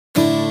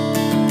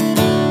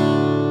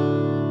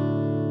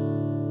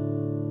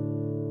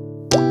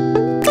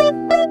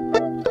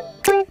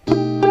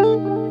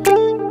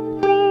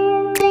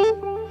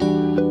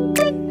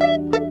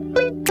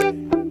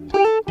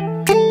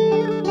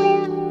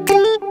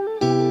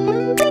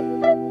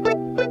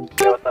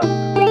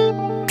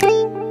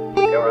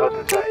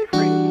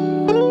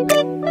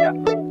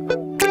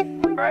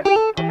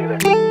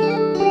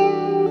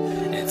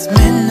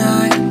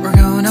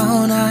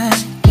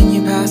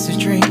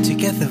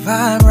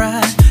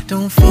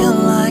Don't feel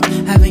like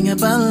having a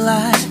Bud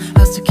Light,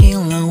 how's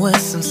tequila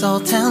with some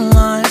salt and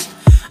lime?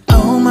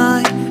 Oh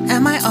my,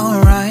 am I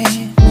alright?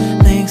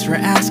 Thanks for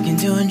asking,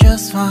 doing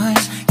just fine.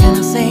 Can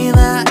I say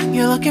that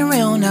you're looking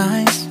real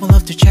nice? We'll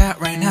love to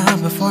chat right now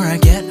before I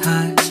get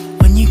high.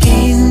 When you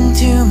gaze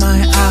into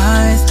my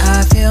eyes,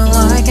 I feel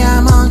like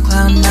I'm on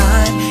cloud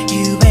nine.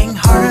 You bang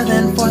harder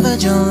than 4th of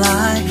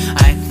July.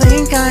 I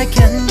think I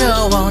can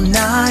go all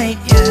night,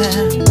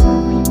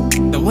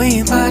 yeah. The way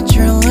you bite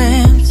your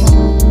lips,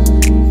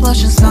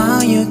 blush and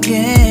smile you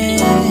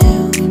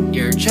give,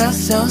 you're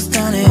just so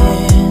stunning.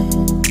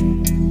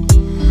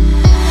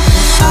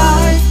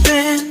 I've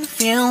been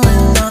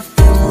feeling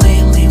nothing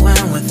lately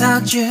when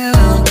without you.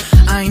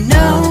 I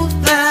know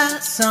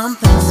that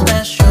something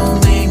special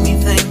made me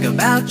think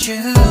about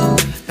you.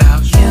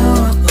 About you,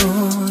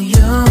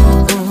 you,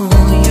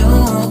 you.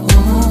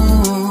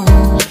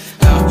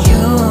 About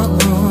you,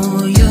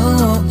 you,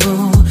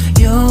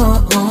 you.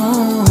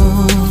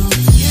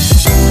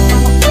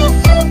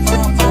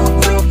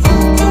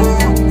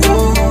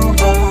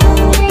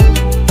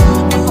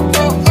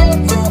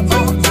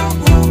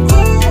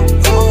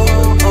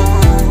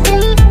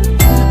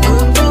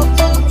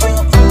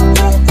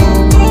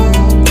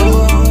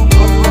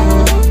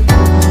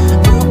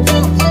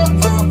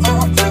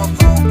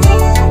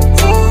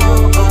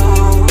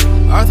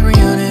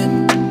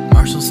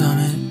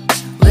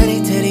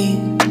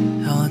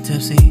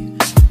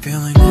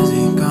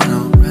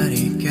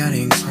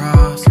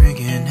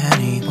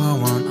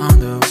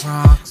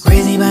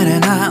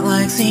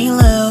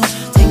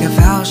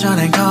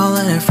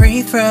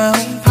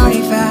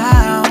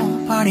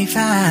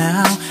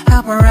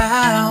 Help her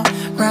out,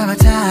 grab a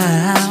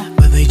towel.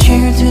 But they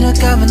cheered to the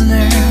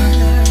governor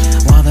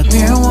while the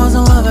beer was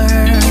a lover.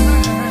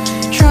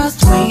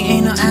 Trust we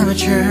ain't no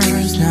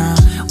amateurs, nah.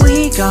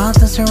 We got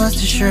this, so rest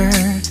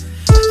assured.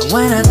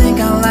 When I think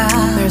out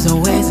loud, there's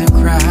always a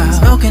crowd.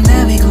 Smoking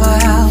heavy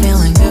cloud,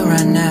 feeling good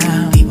right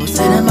now. People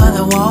sitting by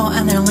the wall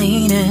and they're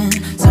leaning.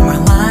 Some are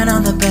lying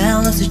on the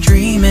bed, lucid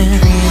dreaming.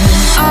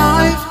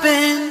 I've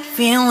been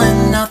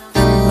feeling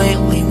nothing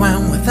lately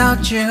when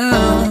without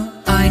you.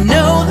 I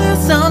know that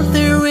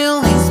something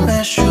really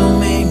special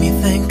made me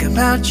think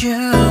about you.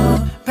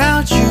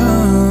 About you.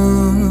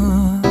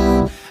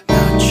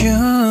 About you.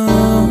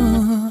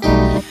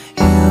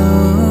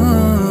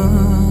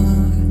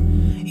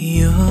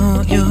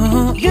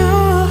 You.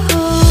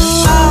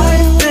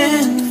 I've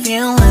been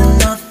feeling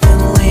nothing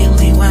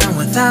lately when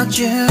without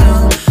you.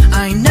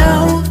 I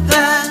know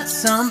that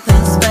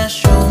something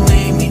special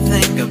made me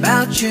think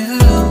about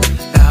you.